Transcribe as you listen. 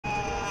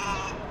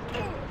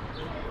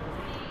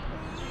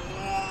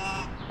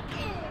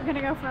We're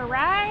gonna go for a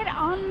ride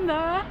on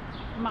the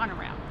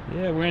monorail.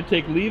 Yeah, we're gonna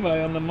take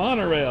Levi on the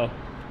monorail.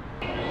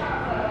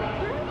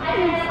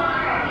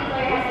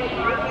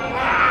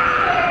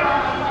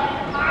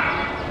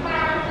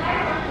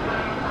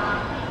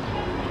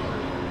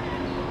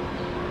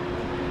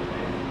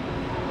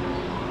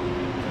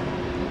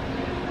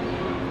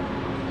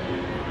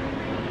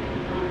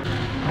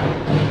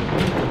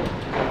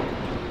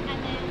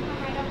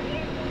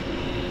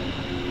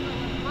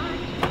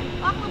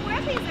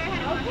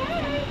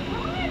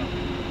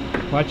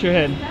 Watch your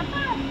head.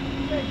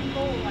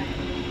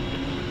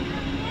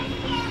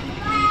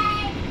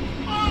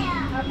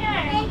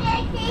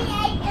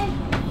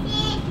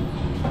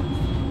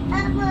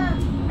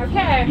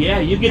 Okay. Yeah,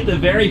 you get the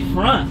very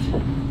front.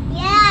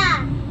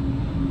 Yeah.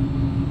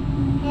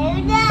 Here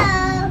we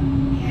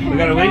go. We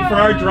gotta wait for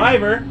our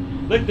driver.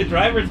 Look, the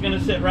driver's gonna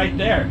sit right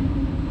there.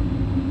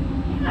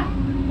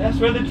 That's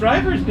where the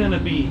driver's gonna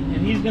be, and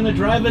he's gonna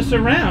drive us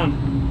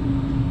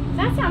around.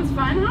 That sounds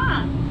fun,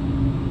 huh?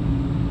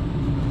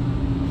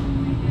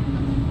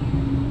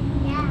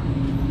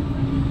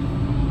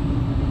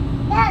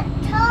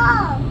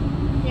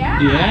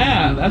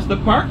 Yeah, that's the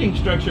parking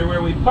structure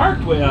where we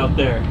parked way out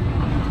there.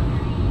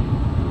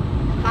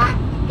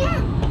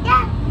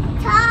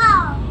 That's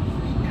tall.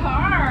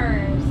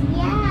 Cars.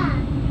 Yeah.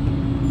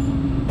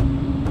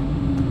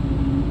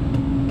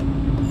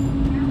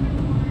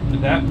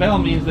 That bell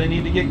means they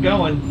need to get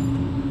going.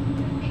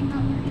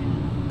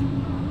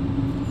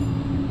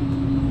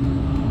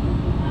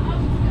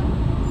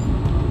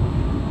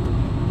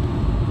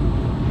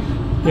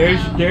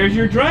 There's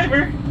your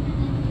driver.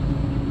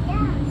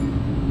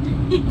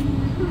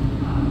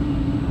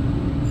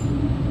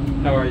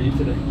 How are you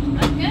today? I'm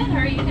good. How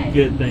are you guys?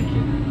 Good, thank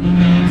you.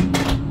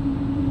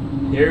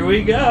 Here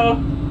we go.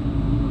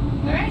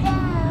 All right.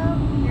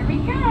 Here we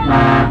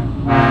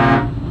go.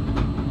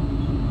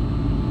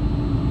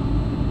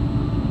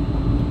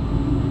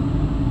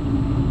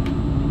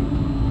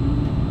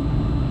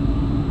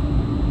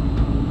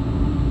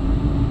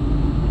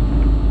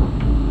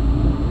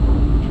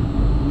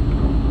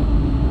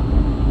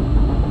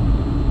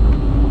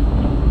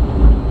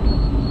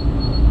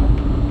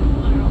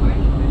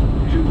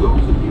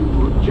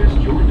 Just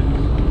joined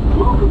us.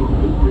 Welcome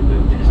aboard the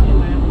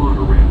Disneyland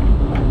Monorail.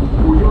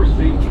 For your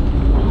safety,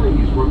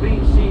 please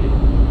remain seated,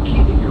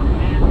 keeping your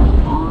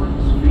hands,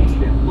 arms,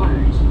 feet, and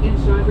legs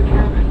inside the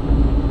cabin.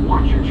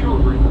 Watch your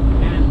children,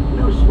 and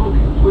no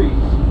smoking,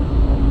 please.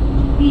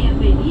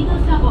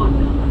 Bienvenidos a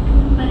bordo.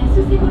 Para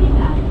su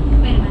seguridad,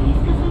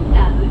 permanezca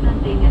sentado y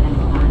mantenga las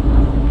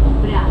manos,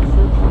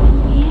 brazos,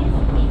 pies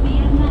y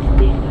piernas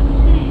dentro del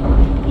tren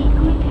y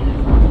cuelgue las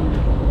manos.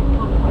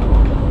 Por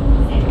favor,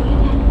 se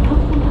pueden no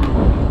fumar.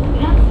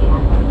 Gracias.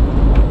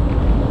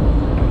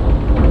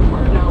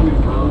 We're now en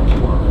route to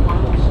our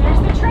final stop. There's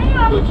the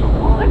tram. The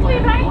Look,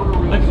 Levi.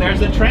 Look, there's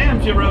the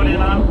trams you rode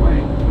in on.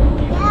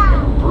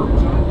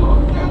 Bird's eye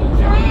look at the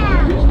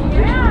downtown Disney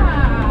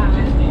Yeah.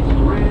 Disney's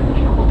Grand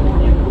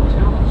California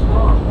Hotel and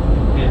Spa.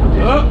 And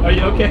Oh, are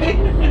you okay?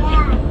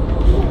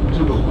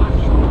 to the left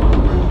of the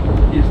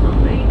monorail is the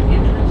main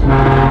entrance of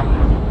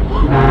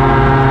Disneyland.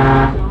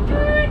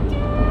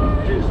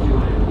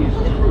 Disneyland is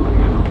truly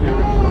an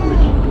American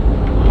original.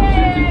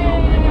 Since its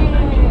opening in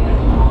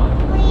 1995,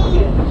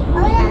 it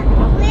has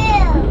hosted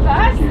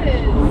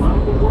Buses.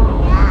 around the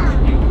world,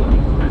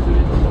 including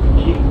presidents,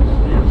 kings,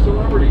 and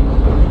celebrities.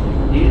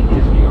 It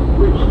is the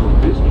original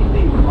Disney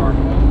theme park,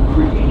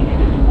 created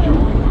and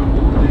enjoyed by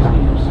Walt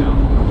Disney himself.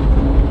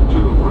 To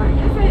the right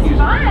This is is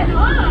fun,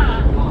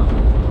 huh?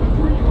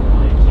 where you'll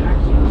find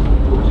taxis,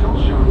 hotel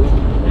shuttles,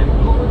 and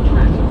public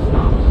transit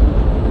stops.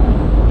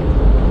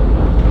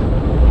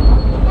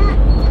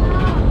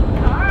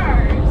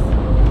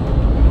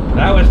 Cars.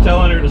 That was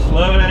telling her to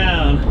slow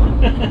down.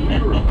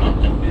 You're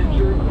about to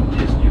enter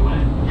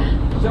Disneyland.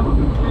 Some of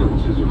the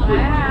clearances are free,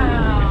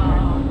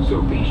 Wow.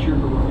 so be sure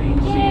to remain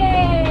seated.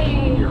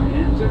 Yay. Your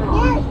hands and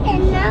arms.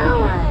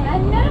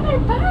 Another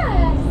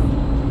bus.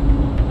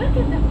 Look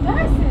at the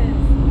buses.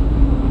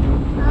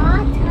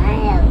 All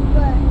kinds.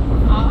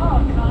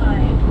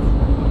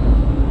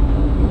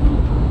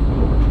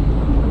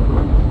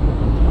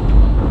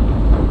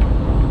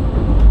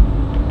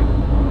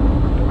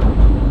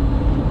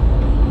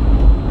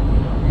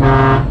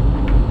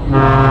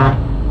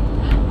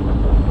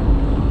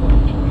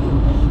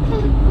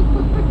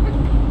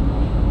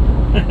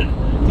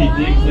 He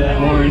digs that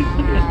horn.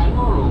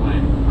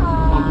 Tomorrowland,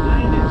 a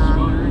land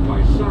inspired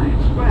by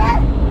science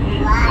fact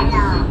and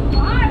fantasy.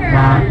 Water.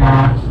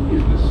 Cutest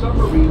is the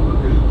submarine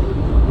lagoon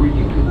where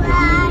you can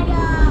dive into a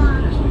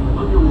fantastic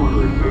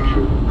underwater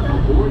adventure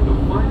aboard the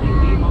Finding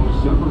Nemo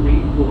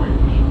submarine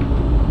voyage.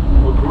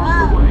 Across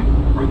the way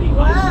are the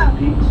icy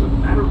peaks of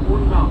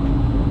Matterhorn Mountain,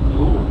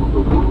 home of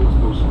the world's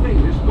most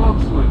famous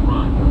bobsled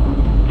run.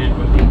 And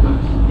beneath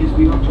us is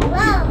the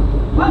Autopia,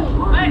 where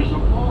drivers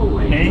of all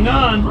ages Hang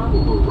on.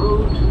 travel the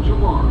road to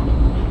tomorrow.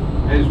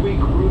 As we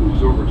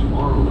cruise over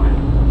Tomorrowland,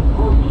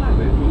 our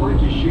pilot would like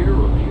to share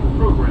a few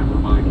program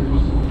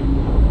reminders.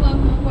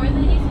 Welcome aboard,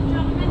 ladies and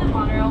gentlemen, of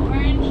Monorail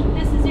Orange.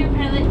 This is your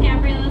pilot,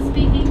 Gabriella,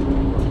 speaking.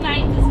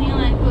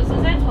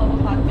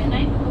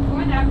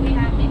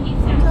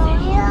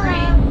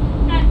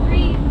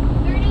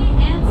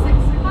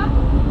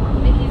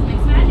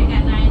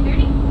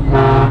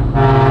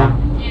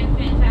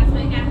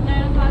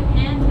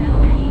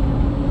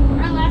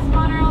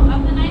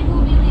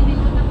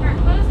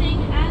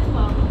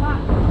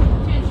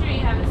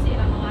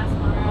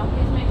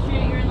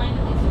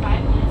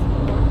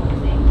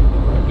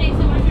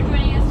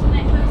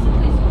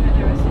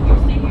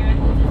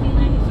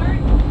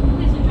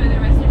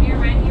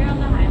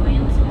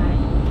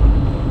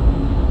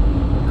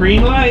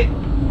 Green light.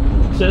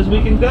 Says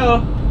we can go.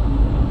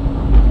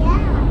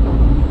 Yeah.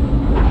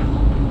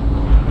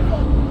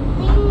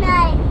 Green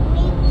light,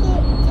 make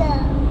it go.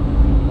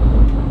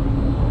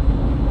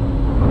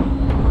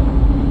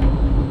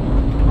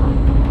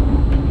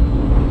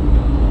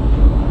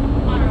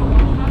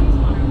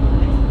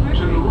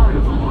 To the right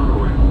of the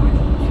monorail.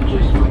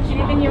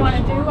 Anything you want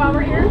to do while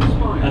we're here?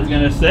 I was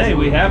gonna say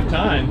we have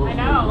time. I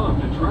know.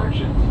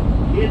 Attraction.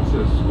 It's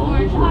a small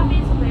world.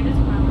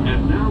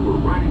 And now we're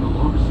riding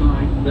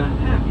alongside the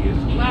happiest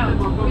Wow, kingdom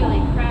it's of them really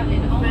all. crowded.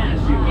 Oh my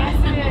Fantasy god. Yes,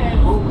 it is.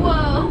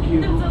 Whoa,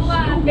 that's a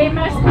lot. They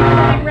must be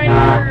getting ready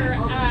for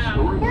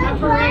a That's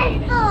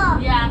parade.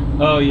 wonderful. Yeah.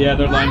 Oh yeah,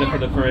 they're lined up for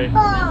the parade.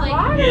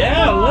 Wonderful.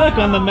 Yeah, look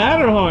on the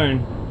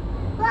Matterhorn.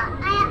 But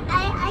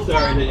I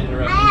Sorry to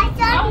interrupt. I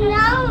saw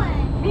no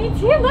one. Me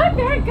too. Look,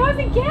 there it goes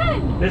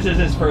again. This is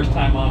his first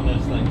time on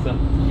this thing, so.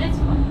 It's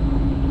fun.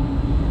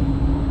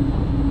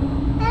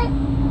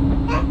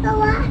 That's the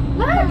one.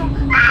 Look.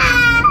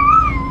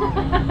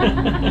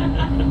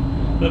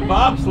 The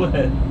bobsled. Are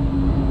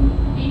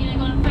you gonna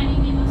go to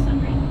Finding Nemo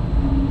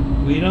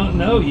submarine? We don't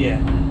know yet.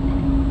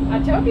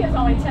 Autopia's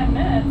only 10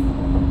 minutes.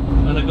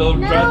 Wanna go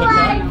No, drive the car?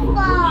 I-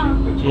 Now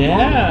approaching the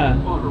Yeah.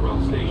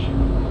 Monorail station.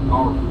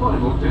 Our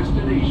final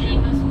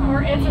destination. Nemo's Or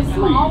Park. It's a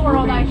Small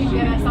World I can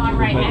get us on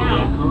right But, now.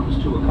 yeah. Comes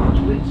to a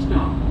complete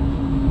stop.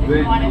 If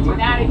you want to do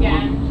that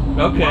again.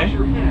 Okay. Watch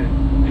your head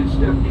and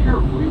step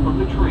carefully from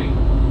the train.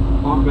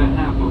 On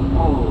behalf of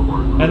all of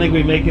our I think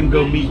we make him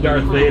go thanks meet for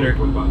Darth traveling Vader.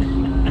 with us.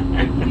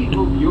 And we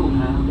hope you'll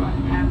have a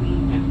happy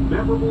and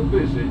memorable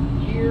visit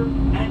here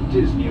at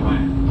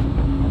Disneyland.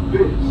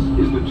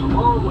 This is the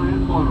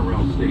Tomorrowland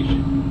Monorail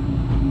Station.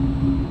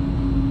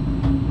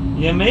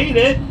 You made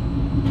it.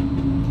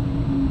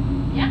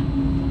 Yeah.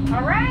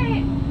 All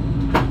right.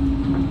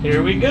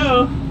 Here we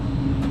go.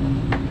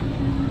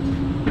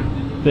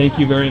 Thank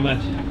you very much.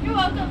 You're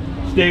welcome.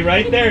 Stay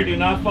right there. Do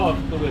not fall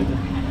off the window.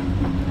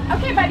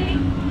 Okay, buddy.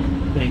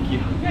 Thank you.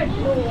 Good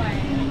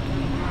boy.